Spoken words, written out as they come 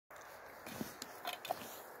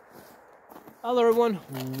Hello everyone,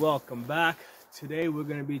 welcome back. Today we're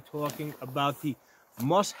going to be talking about the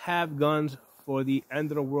must-have guns for the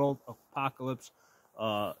end of the world apocalypse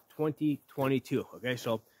 2022. Okay,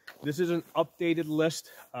 so this is an updated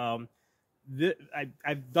list. I've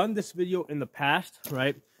done this video in the past,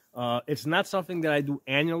 right? It's not something that I do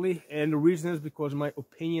annually, and the reason is because my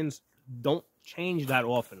opinions don't change that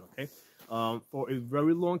often, okay? For a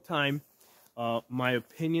very long time, my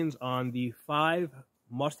opinions on the 5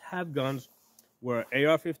 must-have guns were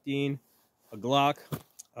AR-15, a Glock,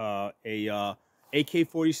 a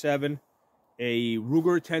AK-47, a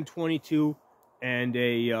Ruger 1022, and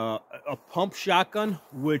a pump shotgun,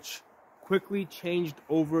 which quickly changed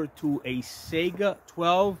over to a Saiga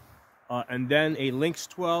 12, and then a Lynx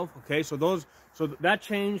 12. Okay, so that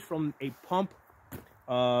changed from a pump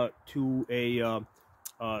to a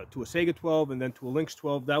Saiga 12, and then to a Lynx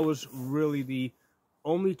 12. That was really the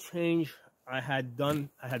only change I had done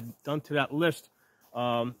to that list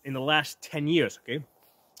in the last 10 years. Okay,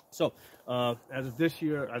 so as of this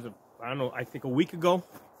year, I don't know, I think a week ago,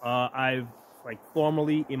 I've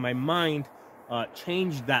formally in my mind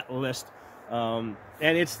changed that list, and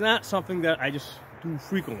it's not something that I just do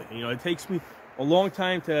frequently. You know, it takes me a long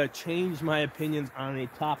time to change my opinions on a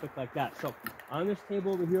topic like that. So on this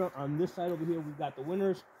table over here, on this side over here, we've got the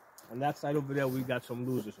winners. On that side over there, we've got some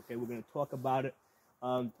losers. Okay, we're going to talk about it.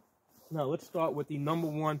 Now let's start with the number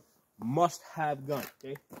one must-have gun.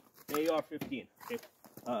 Okay, AR-15. Okay,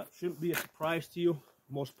 shouldn't be a surprise to you.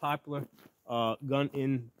 Most popular gun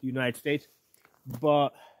in the United States, but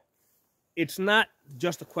it's not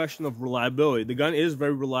just a question of reliability. The gun is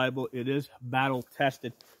very reliable. It is battle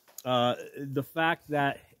tested. The fact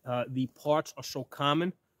that the parts are so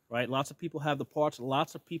common, right? Lots of people have the parts.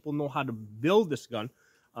 Lots of people know how to build this gun.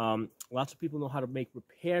 Lots of people know how to make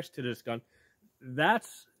repairs to this gun.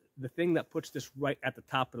 That's the thing that puts this right at the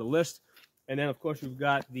top of the list. And then, of course, you've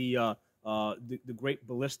got the great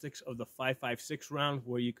ballistics of the 5.56 round,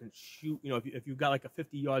 where you can shoot. You know, if you've got like a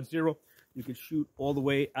 50-yard zero, you can shoot all the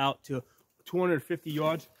way out to 250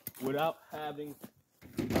 yards without having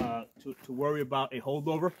to worry about a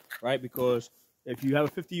holdover, right? Because if you have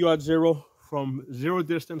a 50-yard zero from zero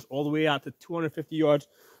distance all the way out to 250 yards,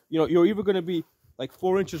 you know, you're either going to be like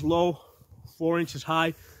 4 inches low, 4 inches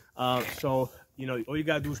high. So, you know, all you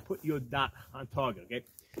got to do is put your dot on target, okay?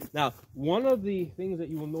 Now, one of the things that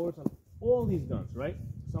you will notice on all these guns, right,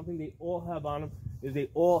 something they all have on them, is they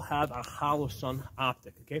all have a hollow sun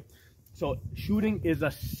optic, okay? So shooting is a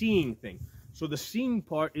seeing thing. So the seeing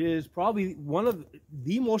part is probably one of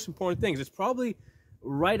the most important things. It's probably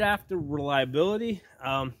right after reliability,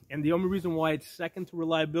 and the only reason why it's second to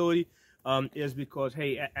reliability is because,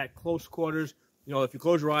 hey, at close quarters, you know, if you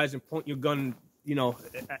close your eyes and point your gun, you know,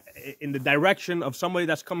 in the direction of somebody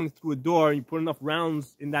that's coming through a door, and you put enough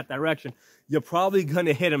rounds in that direction, you're probably going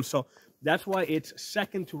to hit him. So that's why it's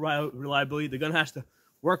second to reliability. The gun has to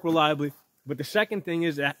work reliably. But the second thing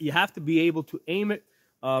is that you have to be able to aim it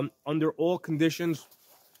under all conditions,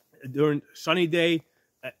 during sunny day,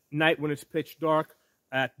 at night when it's pitch dark,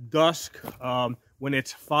 at dusk, when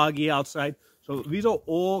it's foggy outside. So these are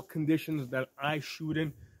all conditions that I shoot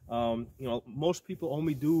in. You know, most people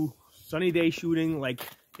only do sunny day shooting like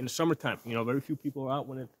in the summertime. You know, very few people are out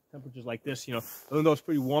when it's temperatures like this. You know, even though it's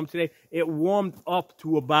pretty warm today, it warmed up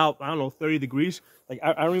to about, I don't know, 30 degrees. Like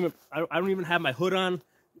I don't even have my hood on.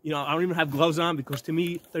 You know, I don't even have gloves on, because to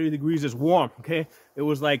me 30 degrees is warm. Okay, it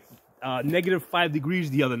was like negative 5 degrees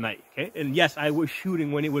the other night. Okay, and yes, I was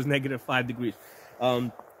shooting when it was negative 5 degrees.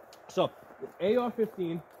 So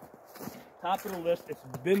AR-15, top of the list. It's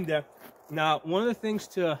been there. Now, one of the things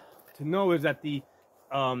to know is that the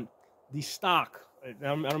stock, I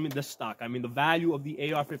don't mean the stock, I mean the value of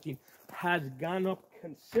the AR-15 has gone up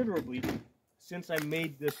considerably since I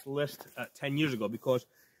made this list 10 years ago. Because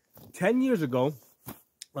 10 years ago,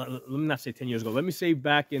 let me not say 10 years ago, let me say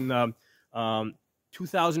back in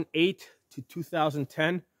 2008 to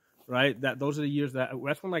 2010, right? Those are the years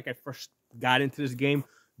that's when I first got into this game.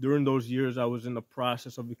 During those years, I was in the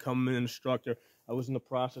process of becoming an instructor. I was in the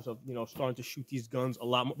process of, you know, starting to shoot these guns a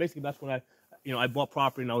lot more. Basically, that's when I bought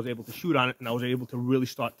property and I was able to shoot on it, and I was able to really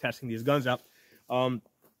start testing these guns out.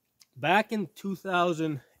 Back in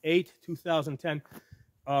 2008, 2010,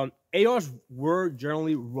 ARs were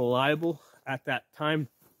generally reliable at that time,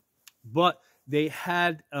 but they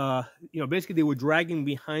had, you know, basically they were dragging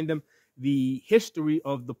behind them the history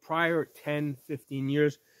of the prior 10, 15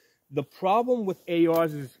 years. The problem with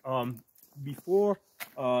ARs is before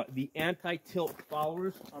the anti-tilt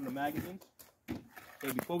followers on the magazines,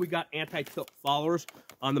 okay, before we got anti-tilt followers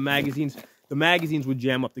on the magazines would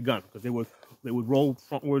jam up the gun because they would They would roll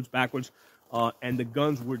frontwards, backwards, and the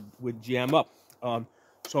guns would jam up.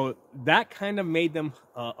 So that kind of made them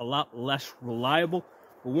a lot less reliable.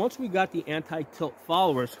 But once we got the anti-tilt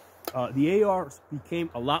followers, the ARs became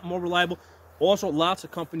a lot more reliable. Also, lots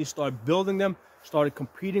of companies started building them, started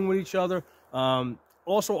competing with each other.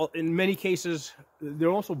 Also, in many cases, they're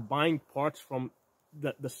also buying parts from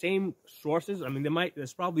the same sources. I mean,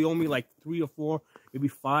 there's probably only like 3 or 4, maybe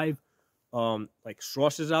 5 like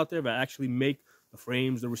sources out there that actually make the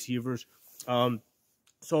frames, the receivers.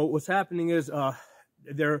 So what's happening is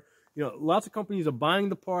lots of companies are buying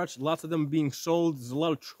the parts, lots of them being sold. There's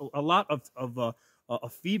a lot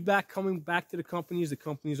of feedback coming back to the companies. The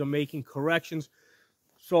companies are making corrections.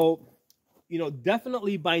 So,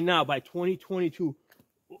 definitely by now, by 2022,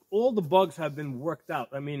 all the bugs have been worked out.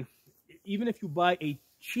 I mean, even if you buy a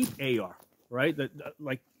cheap AR, right?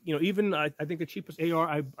 Even I think the cheapest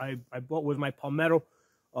AR I bought was my Palmetto,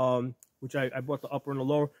 which I bought the upper and the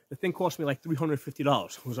lower. The thing cost me like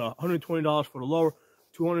 $350. It was $120 for the lower,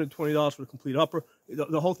 $220 for the complete upper.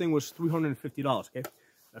 The whole thing was $350. Okay,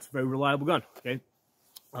 that's a very reliable gun. Okay,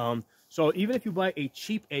 so even if you buy a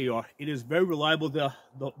cheap AR, it is very reliable.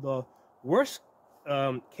 The worst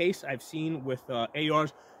case I've seen with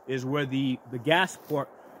ARs is where the gas port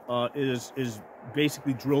is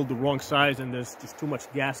basically drilled the wrong size, and there's just too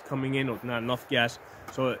much gas coming in, or not enough gas.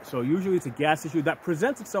 So usually it's a gas issue that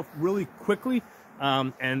presents itself really quickly,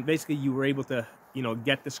 and basically you were able to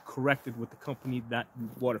get this corrected with the company that you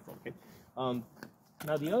bought it from. Okay?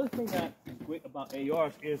 Now the other thing that is great about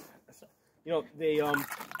ARs is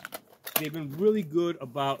they've been really good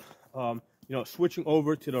about switching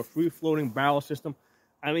over to the free-floating barrel system.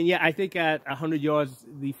 I mean, yeah, I think at 100 yards,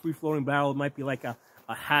 the free-floating barrel might be like a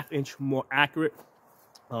half-inch more accurate.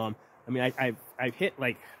 I mean, I've hit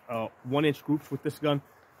like 1-inch groups with this gun,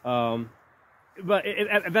 but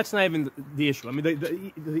that's not even the issue. I mean,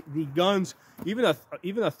 the guns, even a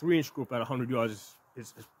 3-inch group at 100 yards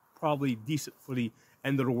is probably decent for the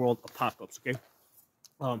end of the world apocalypse. Okay.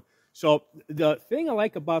 So the thing I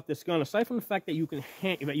like about this gun, aside from the fact that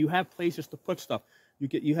you have places to put stuff,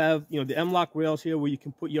 you have the M-LOK rails here where you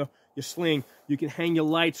can put your sling. You can hang your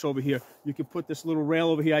lights over here. You can put this little rail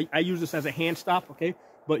over here. I use this as a hand stop, okay?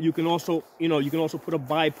 But you can also put a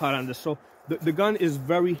bipod on this. So the gun is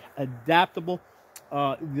very adaptable.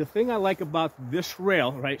 The thing I like about this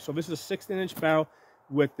rail, right? So this is a 16-inch barrel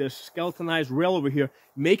with this skeletonized rail over here,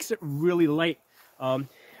 makes it really light. A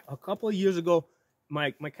couple of years ago,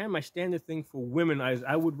 my standard thing for women is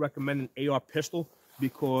I would recommend an AR pistol,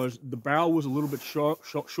 because the barrel was a little bit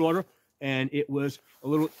shorter, and it was a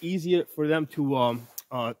little easier for them to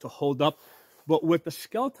hold up. But with the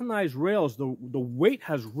skeletonized rails, the weight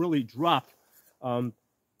has really dropped.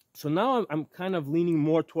 So now I'm kind of leaning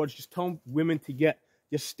more towards just telling women to get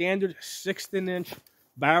your standard 16-inch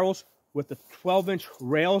barrels with the 12-inch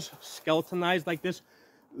rails skeletonized like this.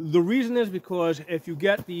 The reason is because if you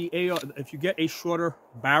get a shorter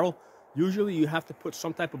barrel, usually you have to put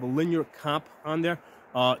some type of a linear comp on there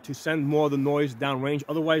to send more of the noise downrange.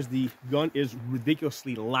 Otherwise, the gun is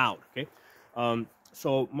ridiculously loud. Okay,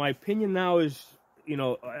 so my opinion now is,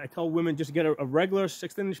 I tell women just get a regular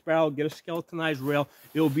 16-inch barrel, get a skeletonized rail.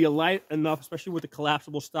 It'll be light enough, especially with the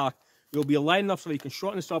collapsible stock. It'll be light enough so that you can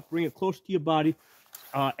shorten this up, bring it close to your body,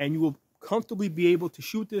 and you will comfortably be able to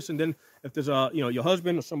shoot this. And then if there's your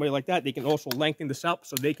husband or somebody like that, they can also lengthen this out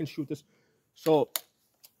so they can shoot this. So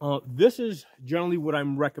this is generally what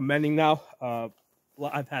I'm recommending now.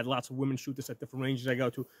 I've had lots of women shoot this at different ranges I go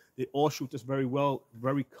to. They all shoot this very well,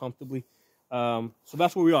 very comfortably. So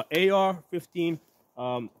that's where we are. AR-15,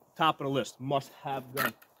 top of the list, must-have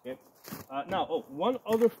gun. Okay. Now, one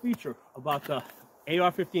other feature about the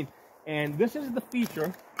AR-15, and this is the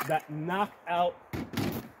feature that knocked out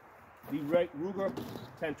the Ruger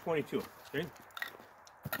 1022. Okay.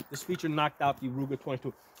 This feature knocked out the Ruger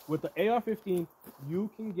 22. With the AR-15, you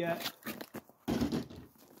can get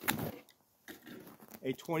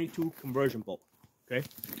a 22 conversion bolt, okay?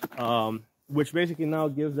 Which basically now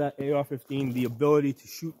gives that AR-15 the ability to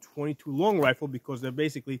shoot 22 long rifle, because they're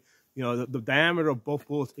basically, the diameter of both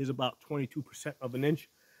bullets is about 22% of an inch.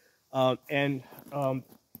 That's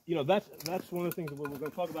one of the things that we're going to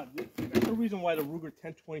talk about. That's the reason why the Ruger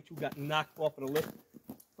 1022 got knocked off of the list.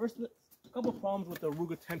 First, a couple of problems with the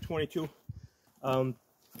Ruger 1022.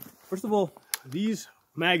 First of all, these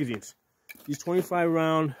magazines, these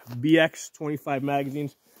 25-round BX-25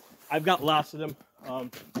 magazines, I've got lots of them.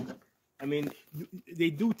 I mean, they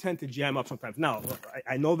do tend to jam up sometimes. Now,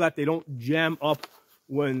 I know that they don't jam up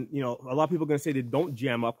when, a lot of people are going to say they don't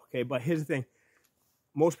jam up, okay? But here's the thing.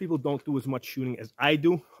 most people don't do as much shooting as I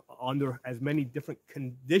do under as many different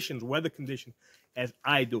conditions, weather conditions, as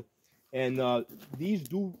I do. And these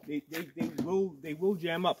they will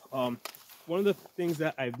jam up. One of the things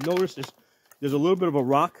that I've noticed is there's a little bit of a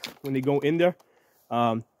rock when they go in there.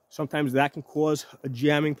 Sometimes that can cause a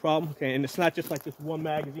jamming problem. Okay, and it's not just like this one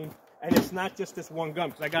magazine, and it's not just this one gun,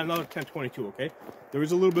 because I got another 10-22. Okay, there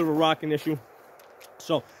is a little bit of a rocking issue.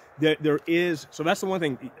 So there is. So that's the one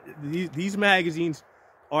thing. These magazines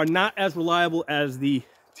are not as reliable as the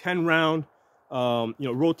 10-round,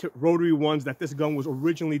 rotary ones that this gun was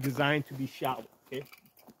originally designed to be shot with. Okay.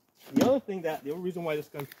 The other reason why this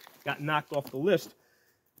gun got knocked off the list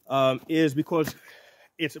is because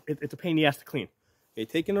it's a pain in the ass to clean. Okay,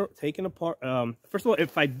 taking apart. First of all,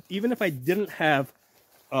 even if I didn't have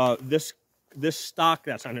this stock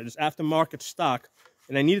that's on it, this aftermarket stock,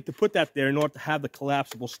 and I needed to put that there in order to have the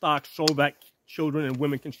collapsible stock so that children and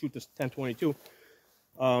women can shoot this 10-22.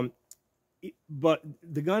 But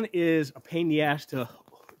the gun is a pain in the ass to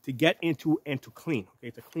get into and to clean. Okay,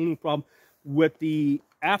 it's a cleaning problem. With the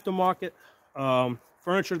aftermarket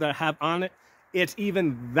furniture that I have on it, it's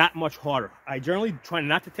even that much harder. I generally try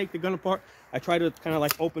not to take the gun apart. I try to kind of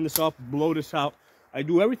like open this up, blow this out. I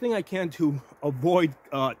do everything I can to avoid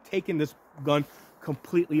taking this gun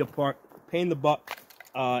completely apart. Pain in the butt.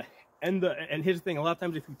 And here's the thing: a lot of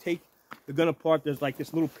times, if you take the gun apart, there's like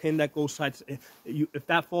this little pin that goes sides. If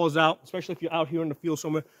that falls out, especially if you're out here in the field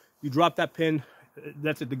somewhere, you drop that pin,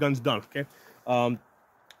 that's it. The gun's done. Okay.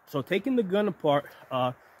 So taking the gun apart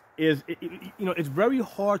it's very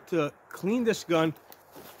hard to clean this gun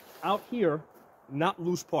out here, not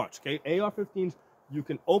lose parts. Okay, AR-15s, you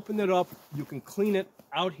can open it up, you can clean it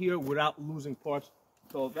out here without losing parts.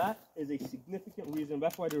 So that is a significant reason.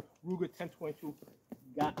 That's why the Ruger 10-22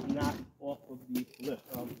 got knocked off of the list.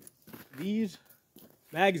 These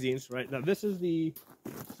magazines, right now, this is the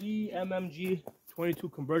CMMG 22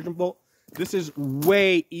 conversion bolt. This is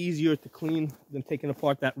way easier to clean than taking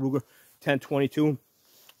apart that Ruger 10-22.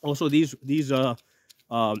 Also, these I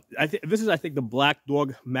think this is the Black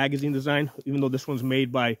Dog magazine design. Even though this one's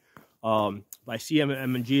made by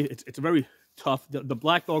CMMG, it's very tough. The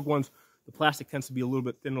Black Dog ones, the plastic tends to be a little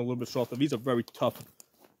bit thinner, a little bit softer. These are very tough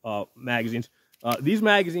magazines. These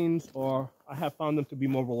magazines I have found them to be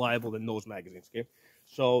more reliable than those magazines. Okay,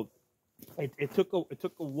 so it took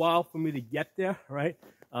a while for me to get there, right?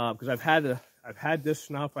 Because I've had this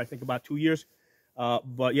now for I think about 2 years.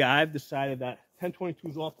 But yeah, I've decided that 10-22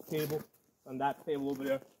 is off the table, on that table over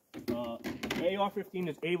there. AR-15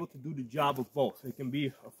 is able to do the job of both. It can be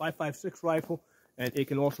a 5.56 rifle, and it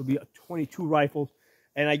can also be a 22 rifle.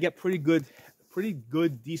 And I get pretty good,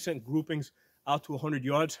 decent groupings out to 100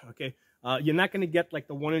 yards. Okay, you're not going to get like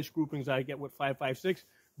the 1-inch groupings I get with 5.56,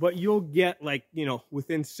 but you'll get like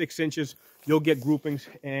within 6 inches, you'll get groupings.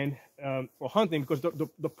 And for hunting, because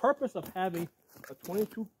the purpose of having a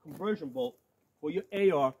 22 conversion bolt for your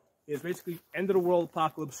AR is basically end of the world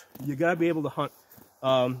apocalypse. You gotta be able to hunt.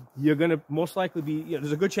 You're gonna most likely be.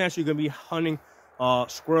 There's a good chance you're gonna be hunting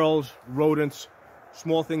squirrels, rodents,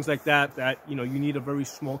 small things like that. That you need a very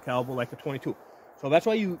small caliber like a 22. So that's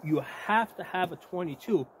why you have to have a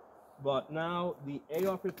 22. But now the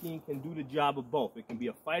AR-15 can do the job of both. It can be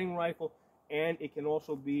a fighting rifle, and it can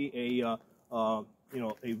also be a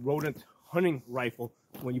rodent hunting rifle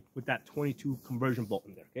when you put that 22 conversion bolt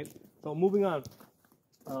in there. Okay. So moving on.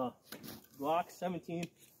 Glock 17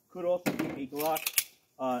 could also be a Glock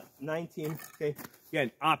 19. Okay,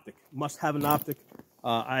 again, optic, must have an optic.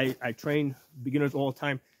 I train beginners all the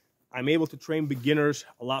time. I'm able to train beginners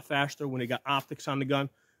a lot faster when they got optics on the gun.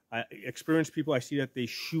 Experienced people, I see that they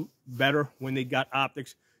shoot better when they got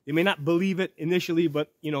optics. They may not believe it initially,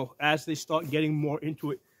 but as they start getting more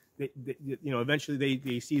into it, eventually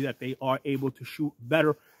they see that they are able to shoot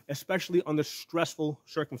better, especially under stressful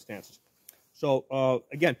circumstances. So,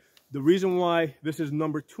 again, the reason why this is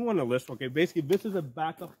number 2 on the list, okay, basically this is a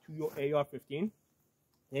backup to your AR-15,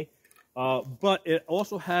 okay, but it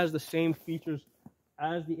also has the same features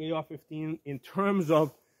as the AR-15 in terms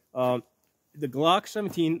of the Glock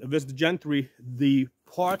 17, this is the Gen 3, the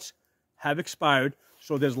parts have expired,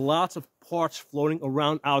 so there's lots of parts floating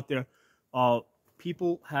around out there.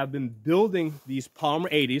 People have been building these Palmer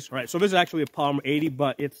 80s, right? So this is actually a Palmer 80,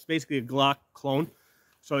 but it's basically a Glock clone.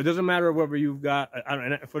 So it doesn't matter whether you've got,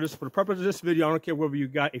 for the purpose of this video, I don't care whether you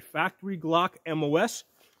got a factory Glock MOS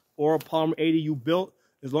or a Palmer 80 you built,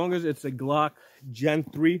 as long as it's a Glock Gen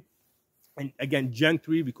 3. And again, Gen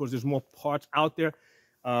 3 because there's more parts out there.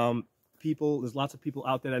 There's lots of people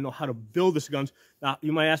out there that know how to build these guns. Now,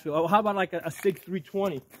 you might ask me, oh, how about like a SIG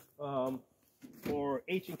 320? or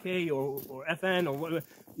H&K or FN or whatever,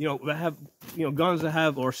 that have guns that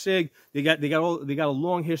have, or SIG, they got a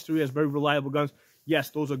long history as very reliable guns. Yes,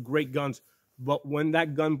 those are great guns, but when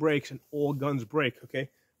that gun breaks, and all guns break, okay,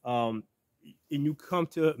 and you come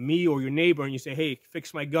to me or your neighbor and you say, hey,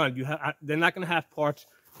 fix my gun, they're not going to have parts,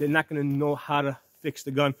 they're not going to know how to fix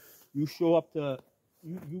the gun. You show up to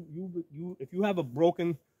if you have a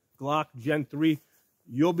broken Glock Gen 3,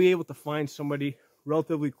 you'll be able to find somebody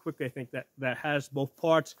relatively quick, I think, that has both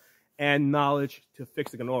parts and knowledge to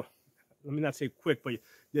fix the gun. Or let me not say quick, but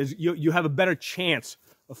you have a better chance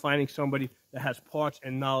of finding somebody that has parts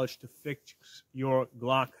and knowledge to fix your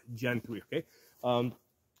Glock Gen 3, okay?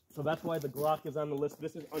 So that's why the Glock is on the list.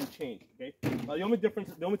 This is unchanged, okay? The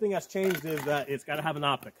only thing that's changed is that it's got to have an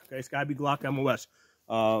optic, okay? It's got to be Glock MOS.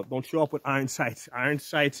 Don't show up with iron sights. Iron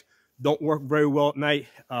sights don't work very well at night.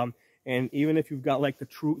 And even if you've got like the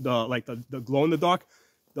glow in the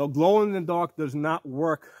dark does not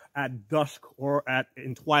work at dusk or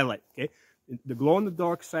in twilight. Okay, the glow in the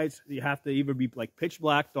dark sights, you have to either be like pitch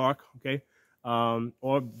black dark, okay,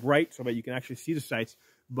 or bright so that you can actually see the sights.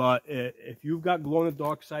 But if you've got glow in the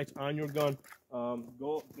dark sights on your gun,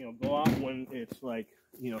 go out when it's like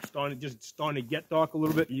starting to get dark a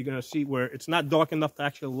little bit. You're gonna see where it's not dark enough to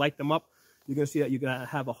actually light them up. You're gonna see that you're gonna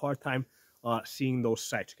have a hard time seeing those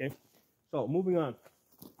sights. Okay. So moving on.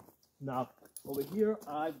 Now over here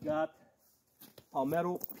I've got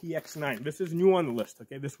Palmetto PX9. This is new on the list.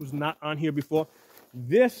 Okay, this was not on here before.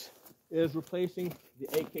 This is replacing the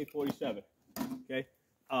AK-47. Okay,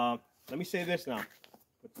 let me say this now.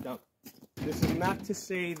 Put it down. This is not to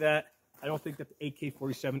say that I don't think that the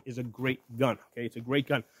AK-47 is a great gun. Okay, it's a great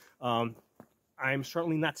gun. I'm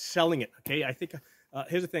certainly not selling it. Okay, I think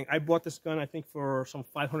here's the thing. I bought this gun I think for some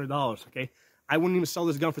 $500. Okay. I wouldn't even sell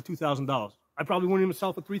this gun for $2,000. I probably wouldn't even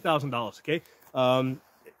sell it for $3,000. Okay,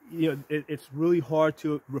 it's really hard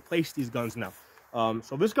to replace these guns now.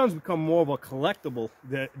 So this gun's become more of a collectible.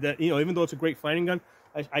 That even though it's a great fighting gun,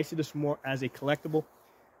 I see this more as a collectible.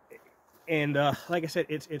 And like I said,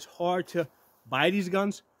 it's hard to buy these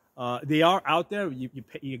guns. They are out there.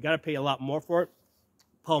 You got to pay a lot more for it.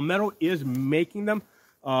 Palmetto is making them.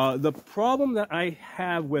 The problem that I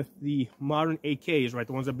have with the modern AKs, right,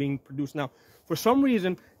 the ones that are being produced now, for some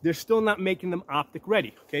reason, they're still not making them optic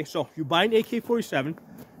ready, okay? So if you buy an AK-47,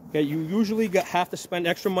 okay, you usually have to spend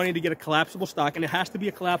extra money to get a collapsible stock, and it has to be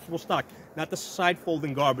a collapsible stock, not the side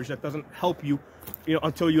folding garbage that doesn't help you,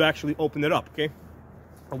 until you actually open it up, okay?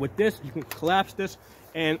 And with this, you can collapse this,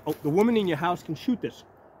 and the woman in your house can shoot this,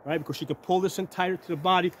 right? Because she can pull this in tighter to the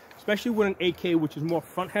body, especially with an AK, which is more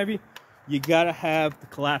front heavy. You gotta have the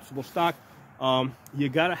collapsible stock. You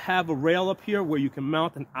gotta have a rail up here where you can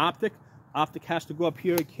mount an optic. Optic has to go up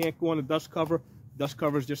here. It can't go on a dust cover. Dust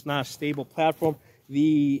cover is just not a stable platform.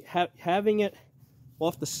 Having it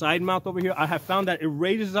off the side mount over here, I have found that it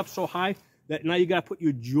raises up so high that now you gotta put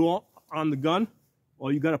your jaw on the gun,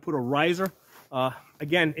 or you gotta put a riser.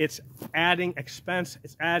 Again, it's adding expense.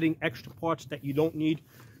 It's adding extra parts that you don't need.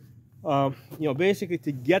 Basically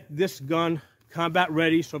to get this gun combat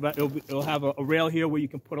ready, so that it'll have a rail here where you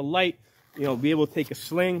can put a light, be able to take a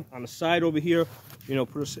sling on the side over here,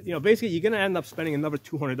 basically you're going to end up spending another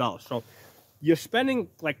 $200. So you're spending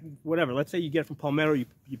like whatever, let's say you get it from Palmetto,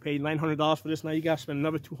 you paid $900 for this, now you got to spend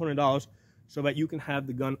another $200 so that you can have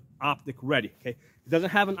the gun optic ready, okay? It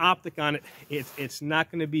doesn't have an optic on it, it's not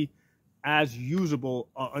going to be as usable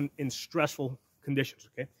in stressful conditions,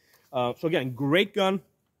 okay? So again, great gun.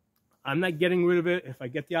 I'm not getting rid of it. If I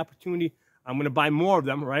get the opportunity, I'm going to buy more of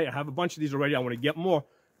them, right? I have a bunch of these already. I want to get more.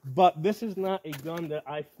 But this is not a gun that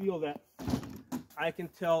I feel that I can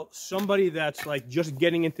tell somebody that's like just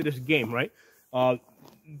getting into this game, right? Go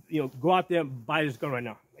out there and buy this gun right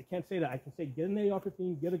now. I can't say that. I can say get an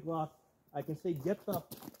AR-15, get a Glock. I can say get the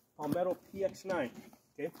Palmetto PX9,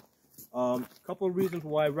 okay? A couple of reasons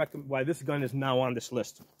why this gun is now on this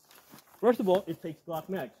list. First of all, it takes Glock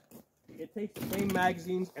mags. It takes the same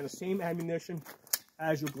magazines and the same ammunition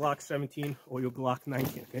as your Glock 17 or your Glock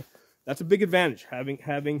 19, okay? That's a big advantage,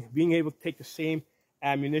 being able to take the same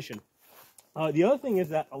ammunition. The other thing is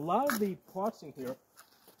that a lot of the parts in here,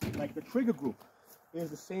 like the trigger group, is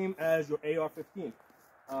the same as your AR-15.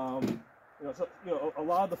 A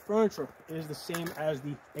lot of the furniture is the same as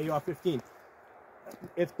the AR-15.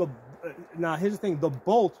 Now here's the thing: the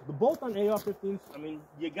bolt on AR-15s. I mean,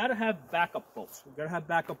 you gotta have backup bolts. You gotta have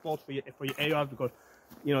backup bolts for your ARs, because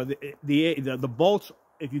the bolts,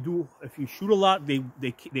 if you shoot a lot, they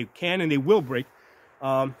can and they will break.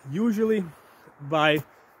 Usually, by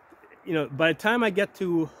the time I get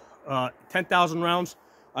to 10,000 rounds,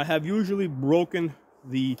 I have usually broken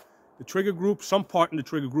the the trigger group, some part in the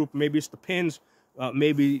trigger group. Maybe it's the pins,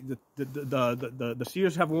 maybe the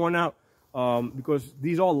sears have worn out, because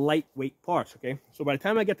these are lightweight parts. Okay, so by the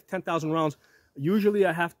time I get to 10,000 rounds, usually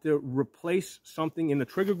I have to replace something in the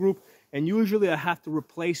trigger group, and usually I have to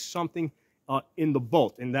replace something in the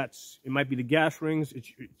bolt, and it might be the gas rings.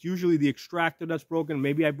 It's usually the extractor that's broken.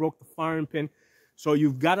 Maybe I broke the firing pin. So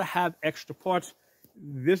you've got to have extra parts.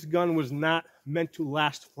 This gun was not meant to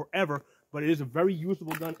last forever, but it is a very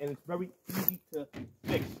usable gun, and it's very easy to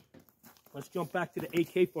fix. Let's jump back to the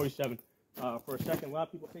AK-47 for a second. A lot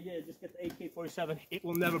of people say, yeah, just get the AK-47. It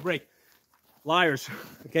will never break. Liars,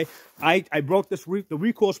 okay? I broke the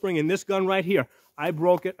recoil spring in this gun right here. I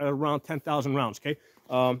broke it at around 10,000 rounds, okay?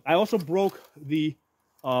 I also broke the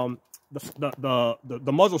muzzle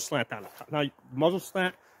slant on it. Now, muzzle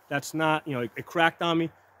slant, that's not, you know, it cracked on me.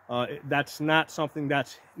 That's not something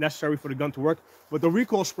that's necessary for the gun to work. But the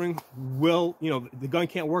recoil spring will, you know, the gun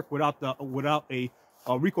can't work without a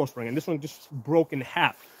recoil spring. And this one just broke in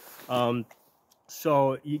half.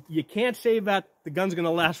 So you can't say that the gun's going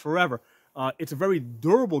to last forever. It's a very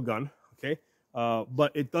durable gun, okay?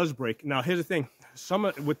 But it does break. Now, here's the thing.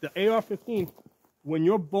 With the AR-15, when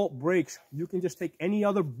your bolt breaks, you can just take any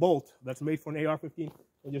other bolt that's made for an AR-15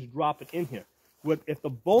 and just drop it in here. If the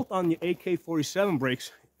bolt on the AK-47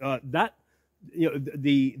 breaks, you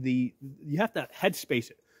have to head space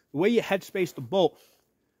it. The way you head space the bolt,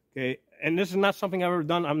 okay, and this is not something I've ever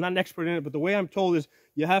done. I'm not an expert in it, but the way I'm told is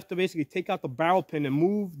you have to basically take out the barrel pin and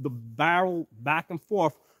move the barrel back and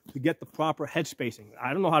forth to get the proper head spacing.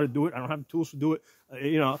 I don't know how to do it. I don't have the tools to do it.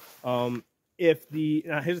 Here's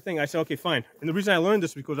the thing. I said, okay, fine. And the reason I learned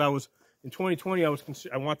this is because in 2020, I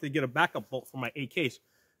wanted to get a backup bolt for my AKs,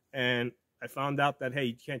 and I found out that, hey,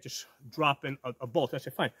 you can't just drop in a bolt. I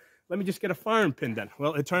said, fine, let me just get a firing pin then.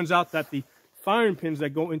 Well, it turns out that the firing pins that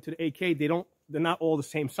go into the AK, they're not all the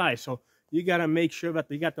same size. So you got to make sure that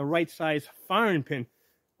you got the right size firing pin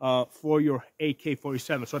for your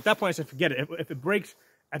AK-47. So at that point, I said, forget it. If it breaks,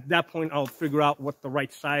 at that point, I'll figure out what the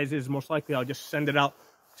right size is. Most likely, I'll just send it out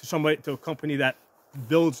to a company that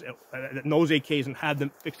builds, that knows AKs, and have them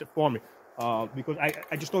fix it for me. Because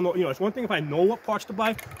I just don't know, you know, it's one thing if I know what parts to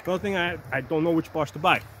buy, the other thing I don't know which parts to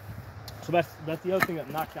buy. So that's the other thing that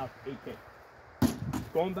knocks out the AK.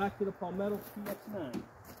 Going back to the Palmetto PX9.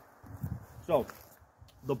 So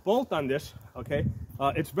the bolt on this, okay,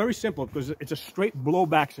 it's very simple because it's a straight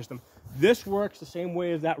blowback system. This works the same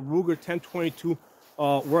way as that Ruger 1022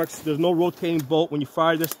 works. There's no rotating bolt. When you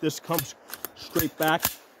fire this comes straight back.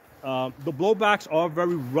 The blowbacks are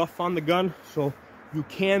very rough on the gun, so you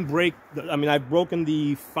can break. I've broken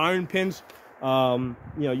the firing pins. The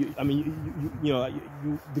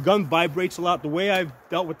gun vibrates a lot. The way I've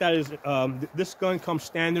dealt with that is this gun comes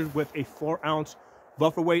standard with a 4-ounce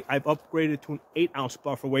buffer weight. I've upgraded to an 8-ounce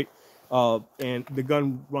buffer weight, and the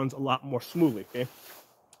gun runs a lot more smoothly. Okay.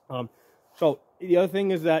 So the other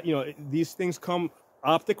thing is that, you know, these things come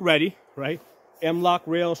optic ready, right? M-lock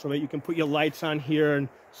rails so that you can put your lights on here and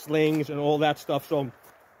slings and all that stuff. So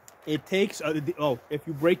it takes, if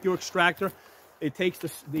you break your extractor, it takes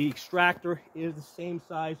the extractor is the same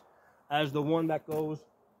size as the one that goes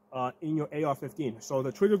in your AR-15. So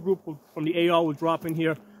the trigger group from the AR will drop in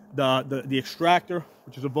here. The extractor,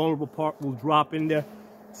 which is a vulnerable part, will drop in there.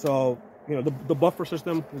 So, you know, the buffer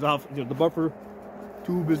system is off. You know, the buffer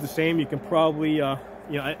tube is the same. You can probably,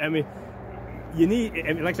 you need,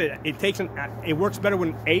 like I said, it works better with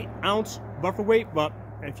an 8-ounce buffer weight, but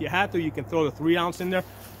if you had to, you can throw the 3-ounce in there.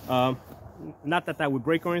 Not that that would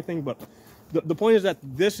break or anything, but the point is that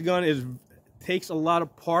this gun takes a lot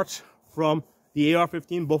of parts from the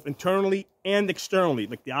AR-15, both internally and externally.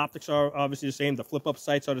 Like the optics are obviously the same, the flip-up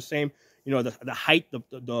sights are the same. You know, the height,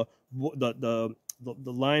 the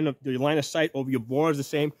line of sight over your bore is the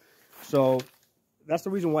same. So that's the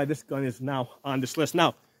reason why this gun is now on this list.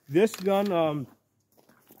 Now, this gun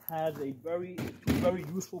has two very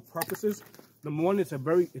useful purposes. Number one, it's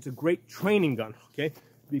a great training gun, okay?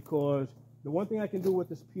 Because the one thing I can do with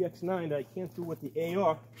this PX9 that I can't do with the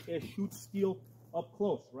AR is shoot steel up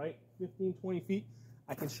close, right? 15, 20 feet.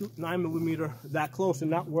 I can shoot 9mm that close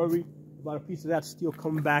and not worry about a piece of that steel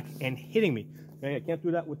coming back and hitting me. Okay? I can't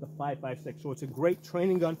do that with the 5.56. So it's a great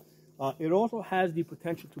training gun. It also has the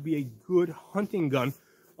potential to be a good hunting gun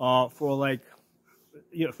for, like,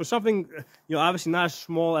 you know, for something, you know, obviously not as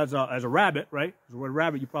small as a rabbit, right? Because with a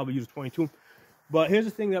rabbit, you probably use a 22. But here's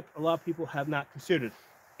the thing that a lot of people have not considered.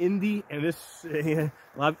 And this, a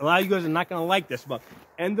lot of you guys are not going to like this, but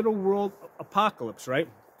end of the world apocalypse, right?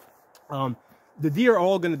 The deer are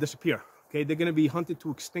all going to disappear, okay? They're going to be hunted to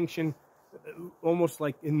extinction almost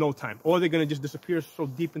like in no time. Or they're going to just disappear so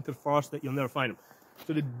deep into the forest that you'll never find them.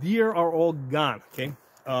 So the deer are all gone, okay?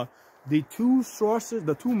 The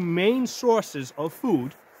two main sources of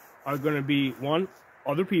food are going to be, one,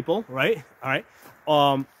 other people, right? All right.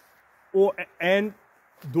 And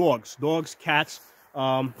dogs, cats.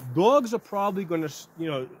 Dogs are probably going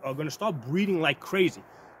to start breeding like crazy.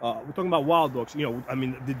 We're talking about wild dogs. I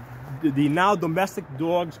mean, the now domestic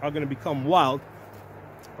dogs are going to become wild,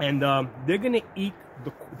 and they're going to eat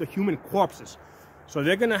the human corpses. So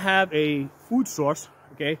they're going to have a food source,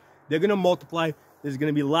 okay? They're going to multiply. There's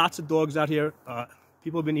going to be lots of dogs out here.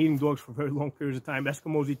 People have been eating dogs for very long periods of time.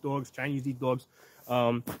 Eskimos eat dogs. Chinese eat dogs.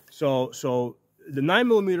 So the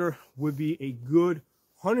 9mm would be a good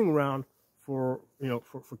hunting round for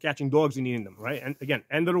catching dogs and eating them, right? And again,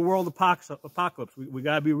 end of the world apocalypse. We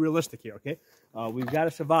got to be realistic here, okay? We've got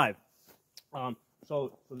to survive.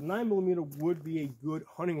 So the 9mm would be a good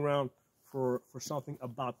hunting round for something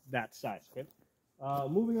about that size, okay?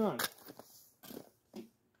 Moving on.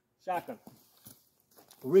 Shotgun.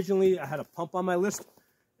 Originally, I had a pump on my list,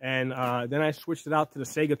 and then I switched it out to the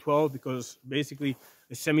Saiga 12 because basically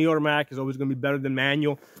the semi-automatic is always going to be better than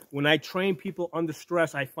manual. When I train people under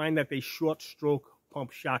stress, I find that they short stroke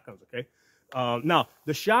pump shotguns, okay? Now,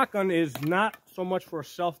 the shotgun is not so much for a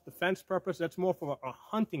self-defense purpose. That's more for a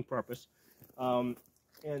hunting purpose. But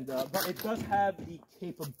it does have the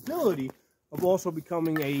capability of also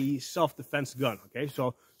becoming a self-defense gun, okay?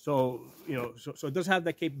 So it does have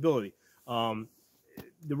that capability.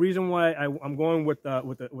 The reason why I'm going with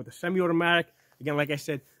the semi-automatic, again, like I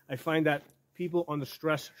said, I find that people under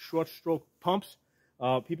stress short stroke pumps.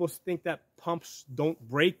 People think that pumps don't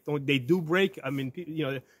break. They do break. I mean,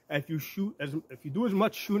 if you do as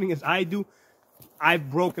much shooting as I do, I've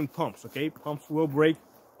broken pumps. Okay, pumps will break.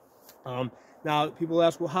 Now people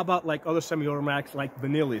ask, well, how about like other semi-automatics like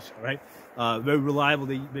Benelli's, right? Very reliable.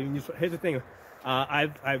 Here's the thing.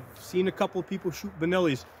 I've seen a couple of people shoot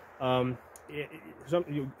Benelli's.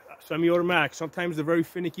 Semi-automatic. Sometimes they're very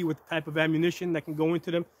finicky with the type of ammunition that can go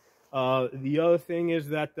into them. The other thing is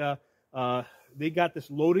that they got this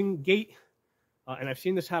loading gate, and I've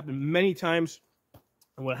seen this happen many times.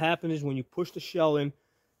 And what happens is when you push the shell in,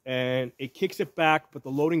 and it kicks it back, but the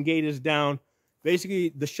loading gate is down. Basically,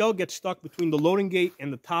 the shell gets stuck between the loading gate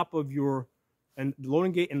and the top of your, and the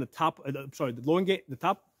loading gate and the top. The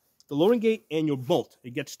loading gate and your bolt.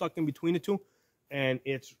 It gets stuck in between the two, and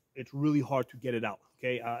it's really hard to get it out.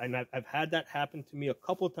 Okay, and I've had that happen to me a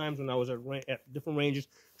couple of times when I was at different ranges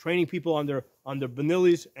training people under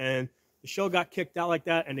Benelli's, and the shell got kicked out like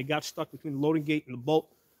that, and it got stuck between the loading gate and the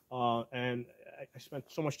bolt. And I spent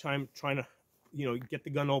so much time trying to, get the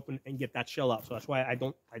gun open and get that shell out. So that's why I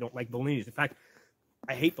don't like Benelli's. In fact,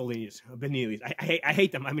 I hate Benelli's. I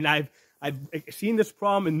hate them. I mean, I've seen this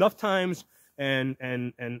problem enough times and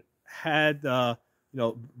had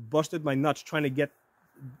busted my nuts trying to get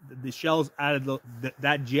the shells out of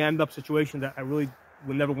that jammed up situation that I really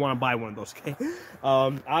would never want to buy one of those. Okay,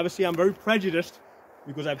 obviously I'm very prejudiced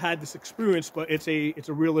because I've had this experience, but it's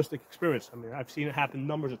a realistic experience. I mean, I've seen it happen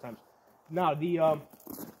numbers of times. Now the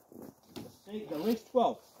Lynx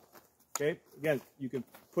 12. Okay, again, you can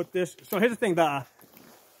put this. So here's the thing,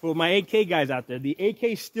 for my AK guys out there, the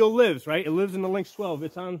AK still lives, right? It lives in the Lynx 12.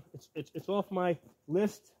 It's off my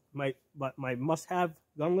list, my must-have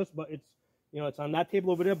gun list, but it's on that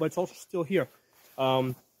table over there, but it's also still here.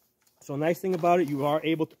 So nice thing about it, you are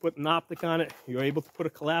able to put an optic on it. You're able to put a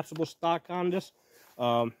collapsible stock on this.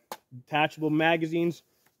 Detachable magazines,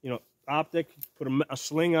 optic, put a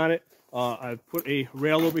sling on it. I put a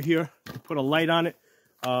rail over here to put a light on it.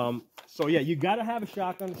 So yeah, you got to have a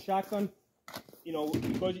shotgun. Shotgun,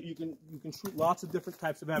 because you can shoot lots of different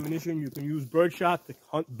types of ammunition. You can use birdshot to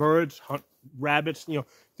hunt birds, hunt rabbits,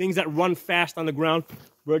 things that run fast on the ground.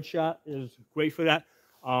 Birdshot is great for that.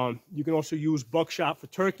 You can also use buckshot for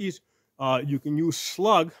turkeys. You can use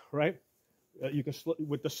slug, right? You can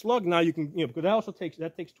with the slug now. You can because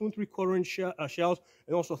that takes 2 3/4 inch shells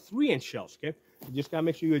and also 3-inch shells. Okay, you just gotta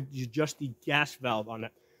make sure you adjust the gas valve on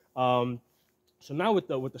that. So now with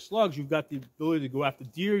the slugs, you've got the ability to go after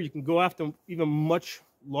deer. You can go after even much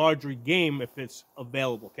larger game if it's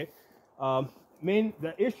available. Okay.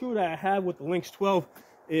 The issue that I have with the Lynx 12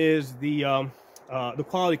 is the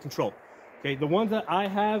quality control. Okay, the ones that I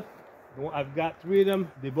have, I've got 3 of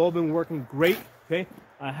them. They've all been working great. Okay,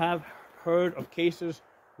 I have heard of cases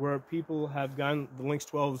where people have gotten the Lynx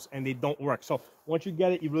 12s and they don't work. So once you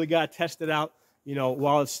get it, you really got to test it out,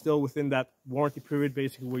 while it's still within that warranty period,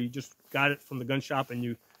 basically, where you just got it from the gun shop and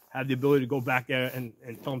you have the ability to go back there and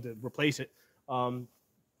tell them to replace it. But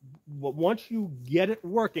once you get it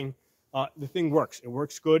working, the thing works. It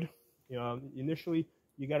works good. Initially,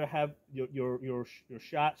 you got to have your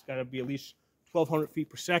shot's got to be at least 1,200 feet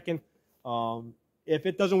per second. If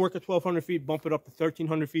it doesn't work at 1,200 feet, bump it up to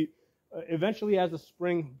 1,300 feet. Eventually, as the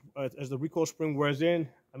spring, as the recoil spring wears in,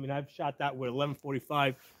 I mean, I've shot that with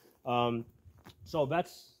 1145. So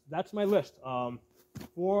that's my list.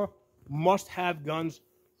 4 must-have guns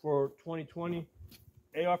for 2020: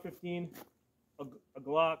 AR-15, a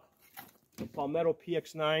Glock, the Palmetto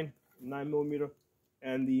PX9 9mm,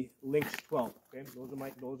 and the Lynx 12. Okay,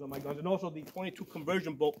 those are my guns, and also the 22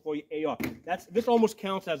 conversion bolt for your AR. This almost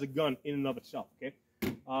counts as a gun in and of itself. Okay,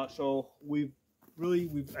 so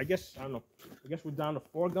I guess we're down to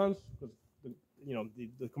 4 guns because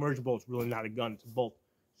the conversion bolt is really not a gun; it's a bolt.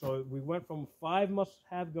 So we went from 5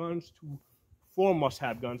 must-have guns to 4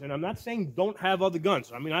 must-have guns, and I'm not saying don't have other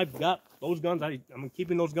guns. I mean, I've got those guns. I'm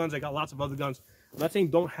keeping those guns. I got lots of other guns. I'm not saying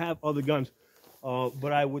don't have other guns,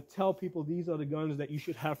 but I would tell people these are the guns that you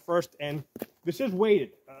should have first. And this is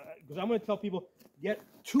weighted because I'm going to tell people get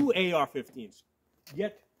 2 AR-15s,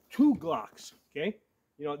 get 2 Glocks, okay?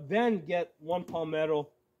 Then get 1 Palmetto,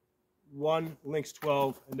 1 Lynx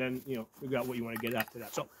 12, and then figure out what you want to get after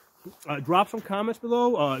that. So. Drop some comments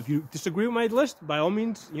below. If you disagree with my list, by all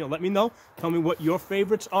means, let me know. Tell me what your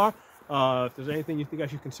favorites are. If there's anything you think I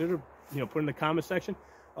should consider, put in the comment section.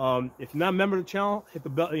 If you're not a member of the channel, hit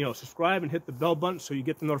the bell, subscribe and hit the bell button so you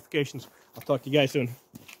get the notifications. I'll talk to you guys soon.